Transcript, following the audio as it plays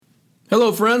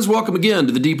Hello, friends. Welcome again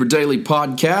to the Deeper Daily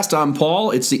Podcast. I'm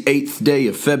Paul. It's the 8th day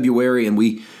of February, and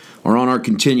we are on our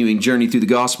continuing journey through the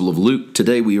Gospel of Luke.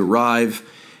 Today we arrive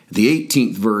at the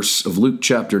 18th verse of Luke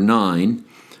chapter 9,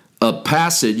 a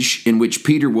passage in which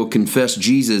Peter will confess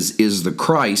Jesus is the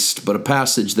Christ, but a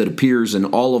passage that appears in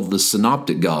all of the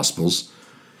synoptic Gospels.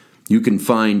 You can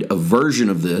find a version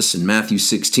of this in Matthew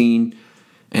 16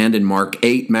 and in Mark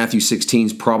 8. Matthew 16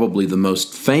 is probably the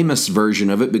most famous version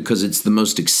of it because it's the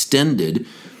most extended.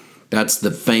 That's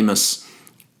the famous,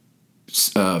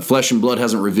 flesh and blood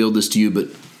hasn't revealed this to you, but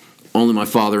only my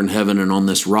Father in heaven, and on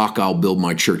this rock I'll build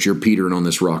my church. You're Peter, and on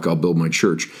this rock I'll build my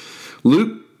church.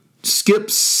 Luke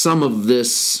skips some of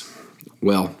this,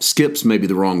 well, skips may be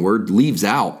the wrong word, leaves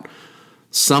out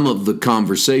some of the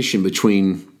conversation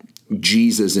between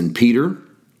Jesus and Peter.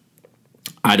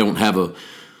 I don't have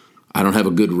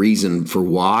a good reason for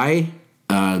why.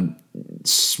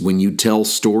 When you tell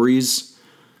stories,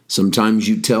 sometimes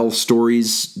you tell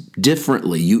stories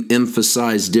differently. You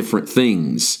emphasize different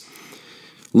things.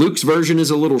 Luke's version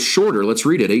is a little shorter. Let's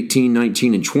read it, 18,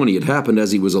 19, and 20. It happened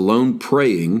as he was alone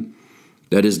praying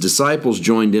that his disciples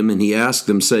joined him, and he asked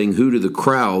them, saying, "Who do the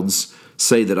crowds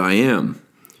say that I am?"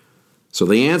 So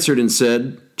they answered and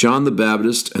said, "John the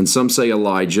Baptist, and some say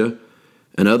Elijah,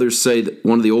 and others say that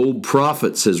one of the old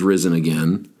prophets has risen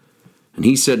again." And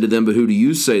he said to them, "But who do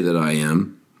you say that I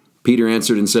am?" Peter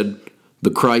answered and said, "The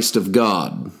Christ of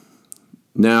God."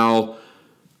 Now,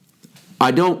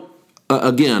 I don't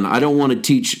want to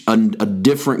teach a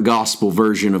different gospel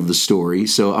version of the story,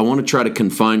 so I want to try to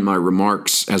confine my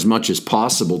remarks as much as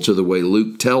possible to the way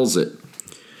Luke tells it.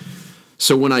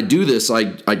 So when I do this,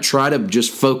 I try to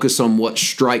just focus on what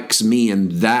strikes me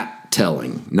in that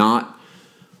telling, not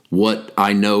what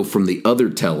I know from the other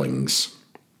tellings,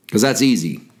 because that's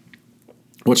easy.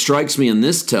 What strikes me in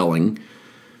this telling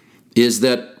is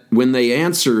that when they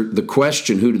answer the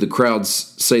question, "Who do the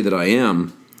crowds say that I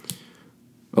am?"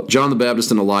 John the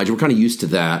Baptist and Elijah, we're kind of used to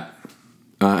that.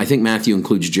 I think Matthew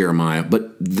includes Jeremiah,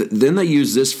 but then they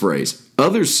use this phrase,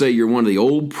 "Others say you're one of the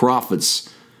old prophets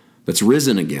that's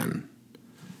risen again."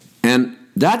 And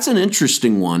that's an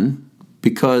interesting one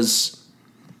because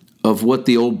of what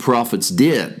the old prophets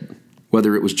did,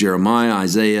 whether it was Jeremiah,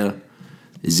 Isaiah,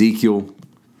 Ezekiel.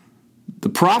 The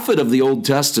prophet of the Old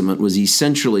Testament was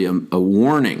essentially a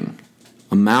warning,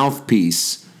 a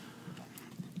mouthpiece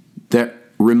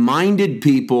that reminded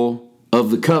people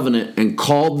of the covenant and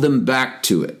called them back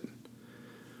to it.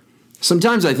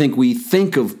 Sometimes I think we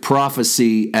think of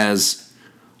prophecy as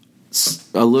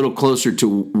a little closer to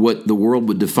what the world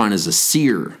would define as a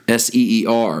seer,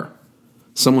 S-E-E-R.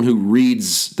 Someone who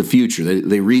reads the future.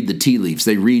 They read the tea leaves.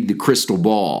 They read the crystal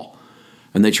ball.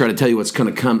 And they try to tell you what's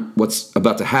going to come, what's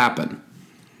about to happen.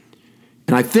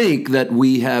 And I think that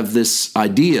we have this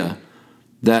idea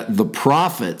that the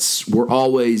prophets were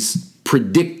always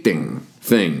predicting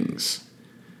things.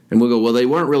 And we'll go, well, they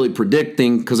weren't really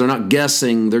predicting because they're not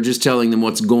guessing. They're just telling them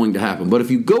what's going to happen. But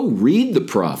if you go read the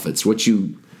prophets, what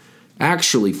you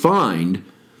actually find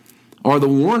are the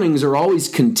warnings are always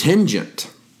contingent.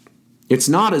 It's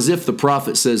not as if the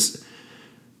prophet says,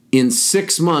 in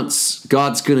 6 months,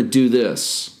 God's going to do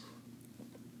this.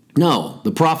 No,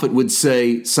 the prophet would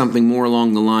say something more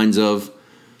along the lines of,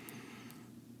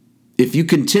 if you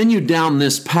continue down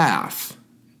this path,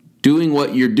 doing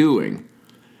what you're doing,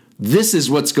 this is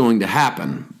what's going to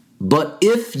happen. But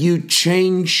if you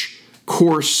change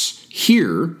course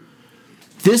here,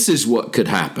 this is what could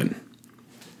happen.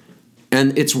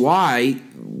 And it's why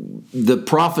the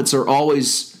prophets are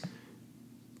always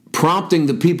prompting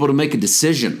the people to make a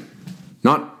decision,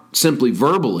 not simply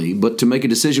verbally, but to make a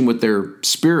decision with their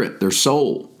spirit, their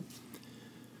soul.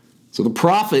 So the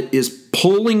prophet is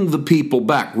pulling the people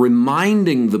back,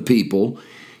 reminding the people,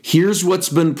 here's what's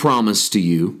been promised to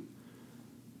you.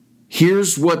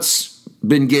 Here's what's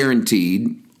been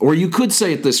guaranteed. Or you could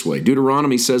say it this way.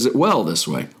 Deuteronomy says it well this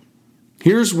way.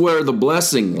 Here's where the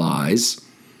blessing lies.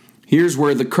 Here's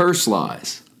where the curse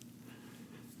lies.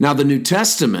 Now, the New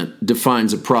Testament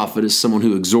defines a prophet as someone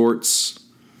who exhorts,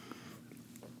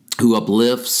 who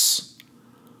uplifts,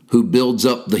 who builds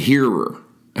up the hearer,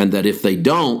 and that if they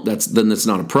don't, then that's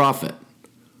not a prophet.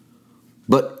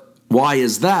 But why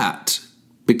is that?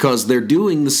 Because they're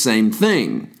doing the same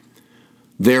thing.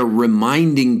 They're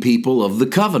reminding people of the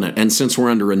covenant. And since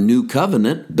we're under a new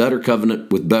covenant, better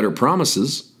covenant with better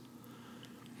promises,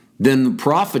 then the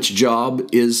prophet's job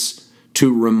is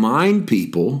to remind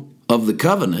people of the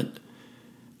covenant,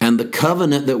 and the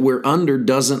covenant that we're under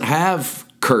doesn't have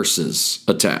curses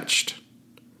attached.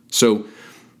 So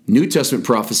New Testament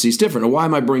prophecy is different. Now, why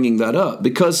am I bringing that up?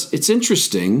 Because it's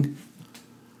interesting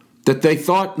that they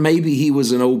thought maybe he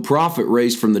was an old prophet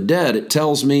raised from the dead, it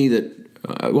tells me that,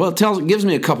 it gives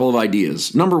me a couple of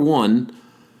ideas. Number one,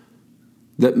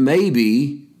 that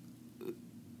maybe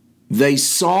they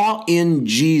saw in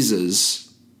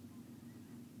Jesus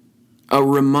a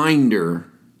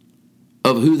reminder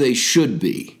of who they should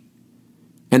be.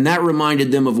 And that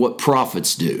reminded them of what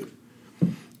prophets do.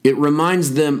 It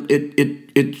reminds them,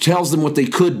 it tells them what they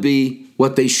could be,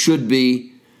 what they should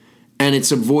be, and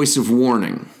it's a voice of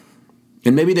warning.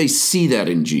 And maybe they see that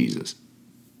in Jesus.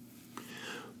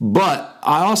 But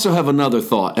I also have another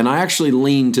thought, and I actually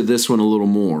lean to this one a little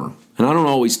more. And I don't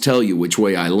always tell you which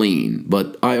way I lean,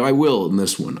 but I will in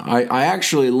this one. I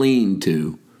actually lean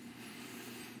to,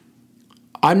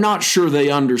 I'm not sure they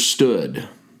understood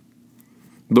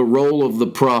the role of the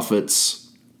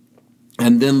prophets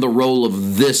and then the role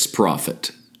of this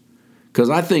prophet. Because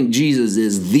I think Jesus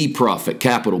is the prophet,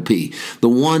 capital P, the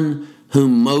one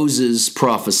whom Moses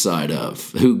prophesied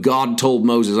of, who God told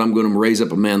Moses, I'm going to raise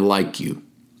up a man like you,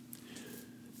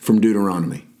 from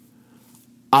Deuteronomy.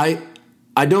 I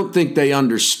don't think they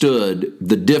understood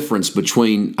the difference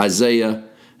between Isaiah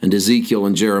and Ezekiel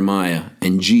and Jeremiah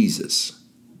and Jesus.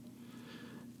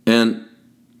 And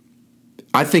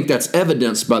I think that's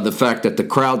evidenced by the fact that the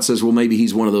crowd says, well, maybe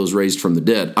he's one of those raised from the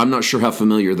dead. I'm not sure how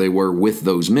familiar they were with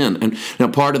those men. And now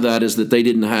part of that is that they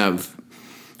didn't have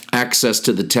access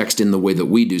to the text in the way that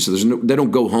we do. So they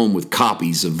don't go home with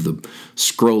copies of the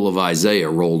scroll of Isaiah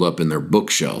rolled up in their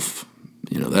bookshelf.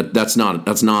 You know, that's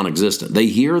non-existent. They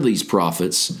hear these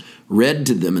prophets read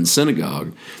to them in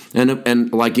synagogue,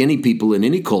 and like any people in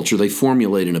any culture, they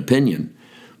formulate an opinion.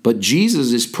 But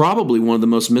Jesus is probably one of the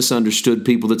most misunderstood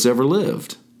people that's ever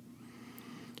lived.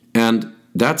 And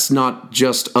that's not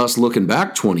just us looking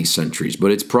back 20 centuries,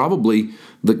 but it's probably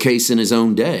the case in his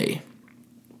own day.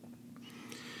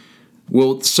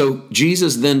 Well, so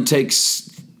Jesus then takes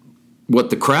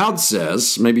what the crowd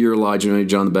says. Maybe you're Elijah, maybe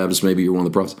John the Baptist, maybe you're one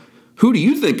of the prophets. Who do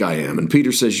you think I am? And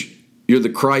Peter says, you're the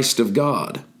Christ of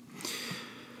God.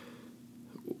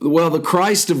 Well, the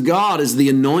Christ of God is the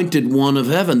anointed one of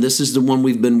heaven. This is the one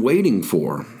we've been waiting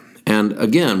for. And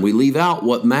again, we leave out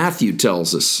what Matthew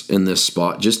tells us in this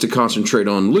spot just to concentrate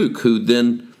on Luke, who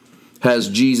then has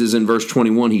Jesus in verse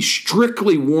 21. He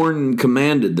strictly warned and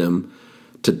commanded them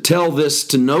to tell this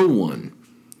to no one.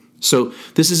 So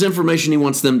this is information he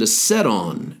wants them to set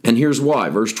on. And here's why.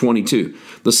 Verse 22.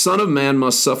 The Son of Man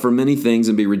must suffer many things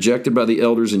and be rejected by the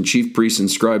elders and chief priests and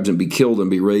scribes and be killed and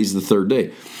be raised the third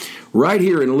day. Right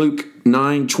here in Luke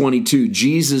 9:22,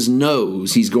 Jesus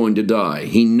knows he's going to die.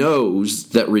 He knows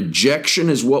that rejection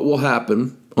is what will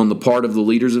happen on the part of the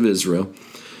leaders of Israel.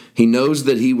 He knows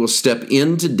that he will step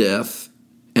into death,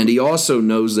 and he also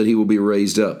knows that he will be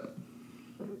raised up.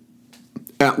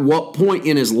 At what point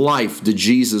in his life did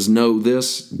Jesus know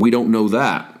this? We don't know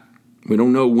that. We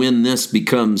don't know when this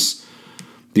becomes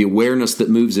the awareness that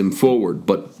moves him forward,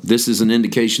 but this is an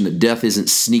indication that death isn't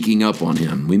sneaking up on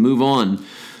him. We move on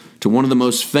to one of the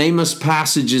most famous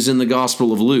passages in the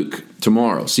Gospel of Luke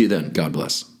tomorrow. See you then. God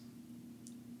bless.